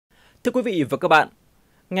Thưa quý vị và các bạn,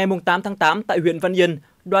 ngày 8 tháng 8 tại huyện Văn Yên,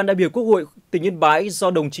 đoàn đại biểu Quốc hội tỉnh Yên Bái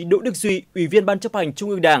do đồng chí Đỗ Đức Duy, Ủy viên Ban chấp hành Trung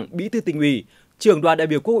ương Đảng, Bí thư Tỉnh ủy, trưởng đoàn đại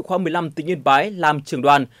biểu Quốc hội khóa 15 tỉnh Yên Bái làm trưởng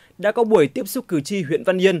đoàn đã có buổi tiếp xúc cử tri huyện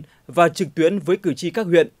Văn Yên và trực tuyến với cử tri các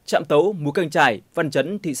huyện Trạm Tấu, Mù Cang Chải, Văn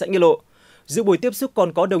Chấn, thị xã Nghĩa Lộ. Dự buổi tiếp xúc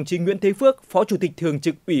còn có đồng chí Nguyễn Thế Phước, Phó Chủ tịch Thường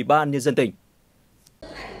trực Ủy ban Nhân dân tỉnh.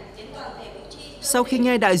 Sau khi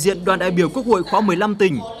nghe đại diện đoàn đại biểu Quốc hội khóa 15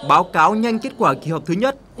 tỉnh báo cáo nhanh kết quả kỳ họp thứ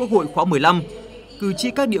nhất Quốc hội khóa 15, cử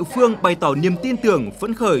tri các địa phương bày tỏ niềm tin tưởng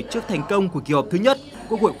phấn khởi trước thành công của kỳ họp thứ nhất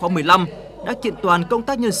Quốc hội khóa 15 đã kiện toàn công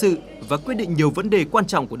tác nhân sự và quyết định nhiều vấn đề quan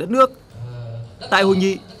trọng của đất nước. Tại hội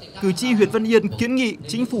nghị, cử tri huyện Văn Yên kiến nghị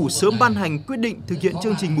Chính phủ sớm ban hành quyết định thực hiện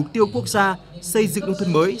chương trình mục tiêu quốc gia xây dựng nông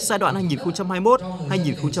thôn mới giai đoạn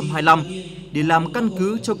 2021-2025 để làm căn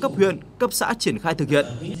cứ cho cấp huyện, cấp xã triển khai thực hiện.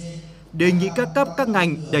 Đề nghị các cấp các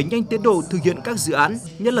ngành đẩy nhanh tiến độ thực hiện các dự án,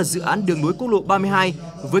 nhất là dự án đường nối quốc lộ 32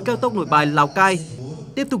 với cao tốc Nội Bài - Lào Cai,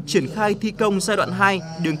 tiếp tục triển khai thi công giai đoạn 2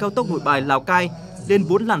 đường cao tốc Nội Bài - Lào Cai lên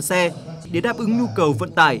 4 làn xe để đáp ứng nhu cầu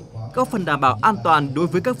vận tải, góp phần đảm bảo an toàn đối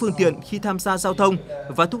với các phương tiện khi tham gia giao thông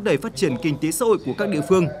và thúc đẩy phát triển kinh tế xã hội của các địa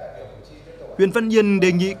phương. Huyện Văn Yên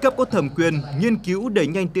đề nghị cấp có thẩm quyền nghiên cứu đẩy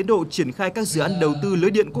nhanh tiến độ triển khai các dự án đầu tư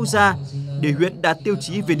lưới điện quốc gia để huyện đạt tiêu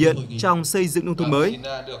chí về điện trong xây dựng nông thôn mới.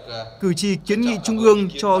 Cử tri kiến nghị Trung ương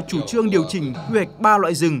cho chủ trương điều chỉnh quy hoạch 3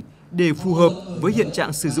 loại rừng để phù hợp với hiện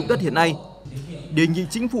trạng sử dụng đất hiện nay. Đề nghị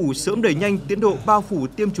Chính phủ sớm đẩy nhanh tiến độ bao phủ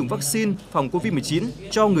tiêm chủng vaccine phòng Covid-19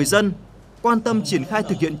 cho người dân, quan tâm triển khai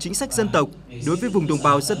thực hiện chính sách dân tộc đối với vùng đồng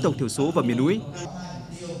bào dân tộc thiểu số và miền núi.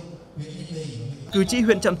 Cử tri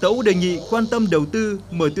huyện Trạm Tấu đề nghị quan tâm đầu tư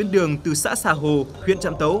mở tuyến đường từ xã Xà Hồ, huyện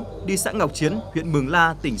Trạm Tấu đi xã Ngọc Chiến, huyện Mường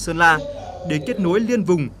La, tỉnh Sơn La để kết nối liên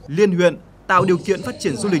vùng, liên huyện, tạo điều kiện phát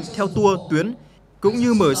triển du lịch theo tour, tuyến, cũng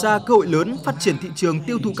như mở ra cơ hội lớn phát triển thị trường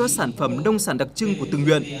tiêu thụ các sản phẩm nông sản đặc trưng của từng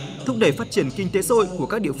huyện, thúc đẩy phát triển kinh tế xã hội của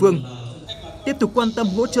các địa phương. Tiếp tục quan tâm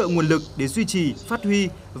hỗ trợ nguồn lực để duy trì, phát huy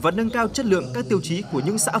và nâng cao chất lượng các tiêu chí của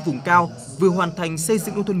những xã vùng cao vừa hoàn thành xây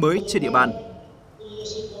dựng nông thôn mới trên địa bàn.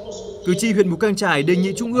 Cử tri huyện Mù Cang Chải đề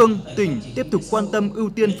nghị Trung ương, tỉnh tiếp tục quan tâm ưu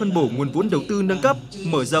tiên phân bổ nguồn vốn đầu tư nâng cấp,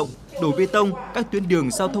 mở rộng, đổ bê tông các tuyến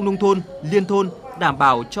đường giao thông nông thôn, liên thôn, đảm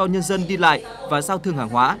bảo cho nhân dân đi lại và giao thương hàng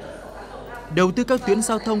hóa. Đầu tư các tuyến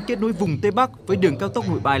giao thông kết nối vùng Tây Bắc với đường cao tốc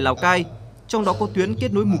Nội Bài - Lào Cai, trong đó có tuyến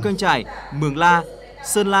kết nối Mù Cang Chải, Mường La,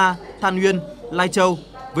 Sơn La, Than Uyên, Lai Châu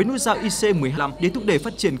với nút giao IC15 để thúc đẩy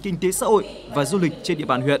phát triển kinh tế xã hội và du lịch trên địa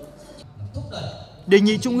bàn huyện. Đề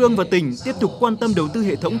nghị Trung ương và tỉnh tiếp tục quan tâm đầu tư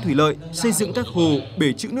hệ thống thủy lợi, xây dựng các hồ,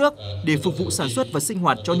 bể trữ nước để phục vụ sản xuất và sinh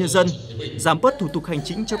hoạt cho nhân dân, giảm bớt thủ tục hành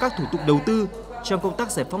chính cho các thủ tục đầu tư trong công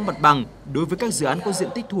tác giải phóng mặt bằng đối với các dự án có diện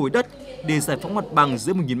tích thu hồi đất để giải phóng mặt bằng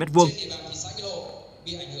dưới 1.000 m².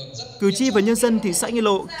 Cử tri và nhân dân thị xã Nghĩa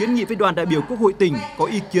Lộ kiến nghị với đoàn đại biểu Quốc hội tỉnh có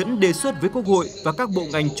ý kiến đề xuất với Quốc hội và các bộ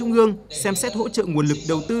ngành trung ương xem xét hỗ trợ nguồn lực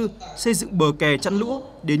đầu tư xây dựng bờ kè chắn lũ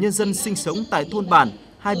để nhân dân sinh sống tại thôn bản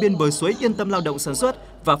hai bên bờ suối yên tâm lao động sản xuất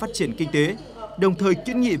và phát triển kinh tế, đồng thời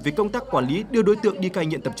kiến nghị về công tác quản lý đưa đối tượng đi cai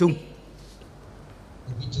nghiện tập trung.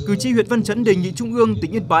 Cử tri huyện Văn Chấn đề nghị Trung ương,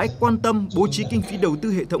 tỉnh Yên Bái quan tâm bố trí kinh phí đầu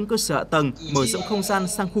tư hệ thống cơ sở hạ tầng, mở rộng không gian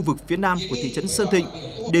sang khu vực phía nam của thị trấn Sơn Thịnh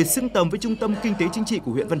để xứng tầm với trung tâm kinh tế chính trị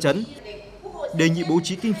của huyện Văn Chấn. Đề nghị bố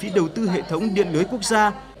trí kinh phí đầu tư hệ thống điện lưới quốc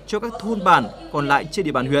gia cho các thôn bản còn lại trên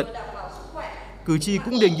địa bàn huyện. Cử tri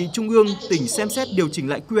cũng đề nghị Trung ương, tỉnh xem xét điều chỉnh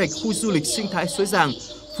lại quy hoạch khu du lịch sinh thái Suối Giàng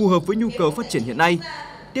phù hợp với nhu cầu phát triển hiện nay,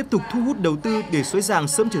 tiếp tục thu hút đầu tư để Suối Giàng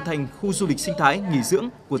sớm trở thành khu du lịch sinh thái nghỉ dưỡng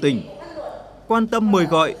của tỉnh. Quan tâm mời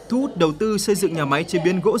gọi thu hút đầu tư xây dựng nhà máy chế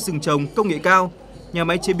biến gỗ rừng trồng công nghệ cao, nhà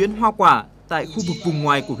máy chế biến hoa quả tại khu vực vùng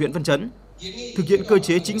ngoài của huyện Văn Chấn, thực hiện cơ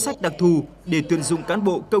chế chính sách đặc thù để tuyển dụng cán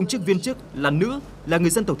bộ công chức viên chức là nữ, là người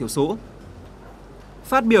dân tộc thiểu số.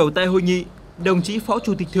 Phát biểu tại hội nghị, đồng chí Phó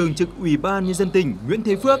Chủ tịch Thường trực Ủy ban Nhân dân tỉnh Nguyễn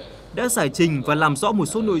Thế Phước đã giải trình và làm rõ một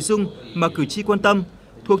số nội dung mà cử tri quan tâm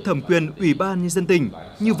thuộc thẩm quyền Ủy ban Nhân dân tỉnh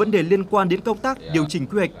như vấn đề liên quan đến công tác điều chỉnh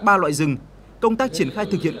quy hoạch 3 loại rừng, công tác triển khai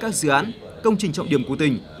thực hiện các dự án, công trình trọng điểm của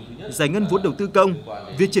tỉnh, giải ngân vốn đầu tư công,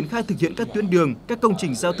 việc triển khai thực hiện các tuyến đường, các công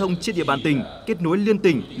trình giao thông trên địa bàn tỉnh, kết nối liên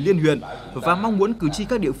tỉnh, liên huyện và mong muốn cử tri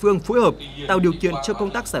các địa phương phối hợp tạo điều kiện cho công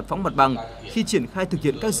tác giải phóng mặt bằng khi triển khai thực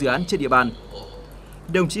hiện các dự án trên địa bàn.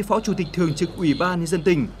 Đồng chí Phó Chủ tịch Thường trực Ủy ban Nhân dân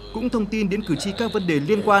tỉnh cũng thông tin đến cử tri các vấn đề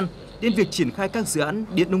liên quan đến việc triển khai các dự án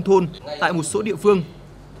điện nông thôn tại một số địa phương,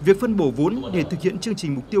 việc phân bổ vốn để thực hiện chương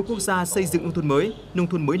trình mục tiêu quốc gia xây dựng nông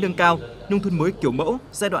thôn mới nâng cao, nông thôn mới kiểu mẫu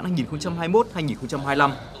giai đoạn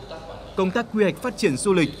 2021-2025, công tác quy hoạch phát triển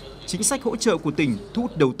du lịch, chính sách hỗ trợ của tỉnh thu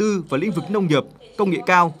hút đầu tư vào lĩnh vực nông nghiệp, công nghệ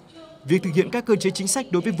cao, việc thực hiện các cơ chế chính sách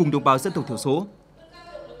đối với vùng đồng bào dân tộc thiểu số.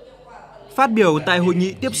 Phát biểu tại hội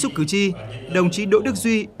nghị tiếp xúc cử tri, đồng chí Đỗ Đức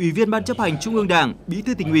Duy, Ủy viên Ban chấp hành Trung ương Đảng, Bí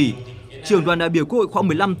thư Tỉnh ủy, Trưởng đoàn đại biểu Quốc hội khóa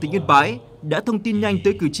 15 tỉnh Yên Bái đã thông tin nhanh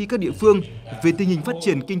tới cử tri các địa phương về tình hình phát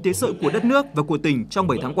triển kinh tế xã hội của đất nước và của tỉnh trong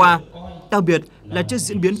 7 tháng qua. Đặc biệt là trước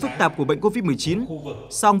diễn biến phức tạp của bệnh Covid-19,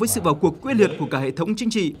 song với sự vào cuộc quyết liệt của cả hệ thống chính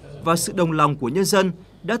trị và sự đồng lòng của nhân dân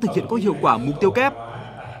đã thực hiện có hiệu quả mục tiêu kép.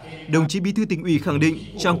 Đồng chí Bí thư Tỉnh ủy khẳng định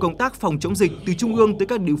trong công tác phòng chống dịch từ trung ương tới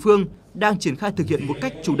các địa phương đang triển khai thực hiện một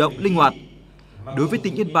cách chủ động, linh hoạt. Đối với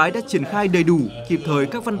tỉnh Yên Bái đã triển khai đầy đủ, kịp thời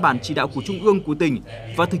các văn bản chỉ đạo của Trung ương, của tỉnh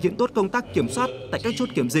và thực hiện tốt công tác kiểm soát tại các chốt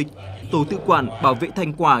kiểm dịch, tổ tự quản bảo vệ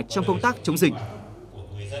thành quả trong công tác chống dịch.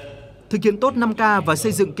 Thực hiện tốt 5K và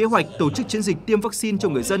xây dựng kế hoạch tổ chức chiến dịch tiêm vaccine cho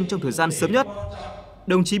người dân trong thời gian sớm nhất.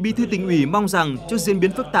 Đồng chí Bí thư Tỉnh ủy mong rằng trước diễn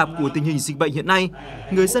biến phức tạp của tình hình dịch bệnh hiện nay,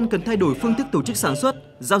 người dân cần thay đổi phương thức tổ chức sản xuất,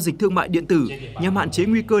 giao dịch thương mại điện tử nhằm hạn chế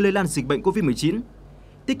nguy cơ lây lan dịch bệnh Covid-19.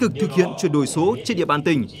 Tích cực thực hiện chuyển đổi số trên địa bàn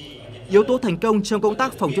tỉnh. Yếu tố thành công trong công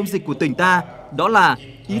tác phòng chống dịch của tỉnh ta đó là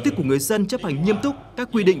ý thức của người dân chấp hành nghiêm túc các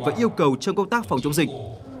quy định và yêu cầu trong công tác phòng chống dịch.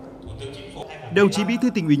 Đồng chí Bí thư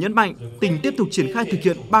Tỉnh ủy nhấn mạnh, tỉnh tiếp tục triển khai thực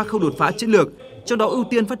hiện 3 khâu đột phá chiến lược, trong đó ưu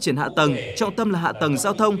tiên phát triển hạ tầng, trọng tâm là hạ tầng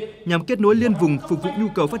giao thông nhằm kết nối liên vùng phục vụ nhu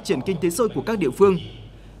cầu phát triển kinh tế xã hội của các địa phương,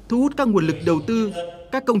 thu hút các nguồn lực đầu tư,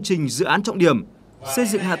 các công trình dự án trọng điểm, xây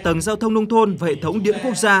dựng hạ tầng giao thông nông thôn và hệ thống điện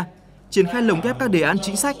quốc gia, triển khai lồng ghép các đề án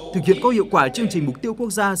chính sách thực hiện có hiệu quả chương trình mục tiêu quốc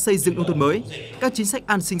gia xây dựng nông thôn mới, các chính sách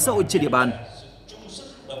an sinh xã hội trên địa bàn.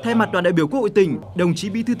 Thay mặt đoàn đại biểu Quốc hội tỉnh, đồng chí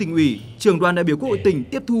Bí thư Tỉnh ủy, Trưởng đoàn đại biểu Quốc hội tỉnh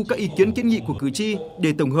tiếp thu các ý kiến kiến nghị của cử tri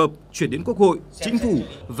để tổng hợp chuyển đến Quốc hội, Chính phủ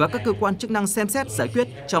và các cơ quan chức năng xem xét giải quyết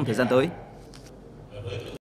trong thời gian tới.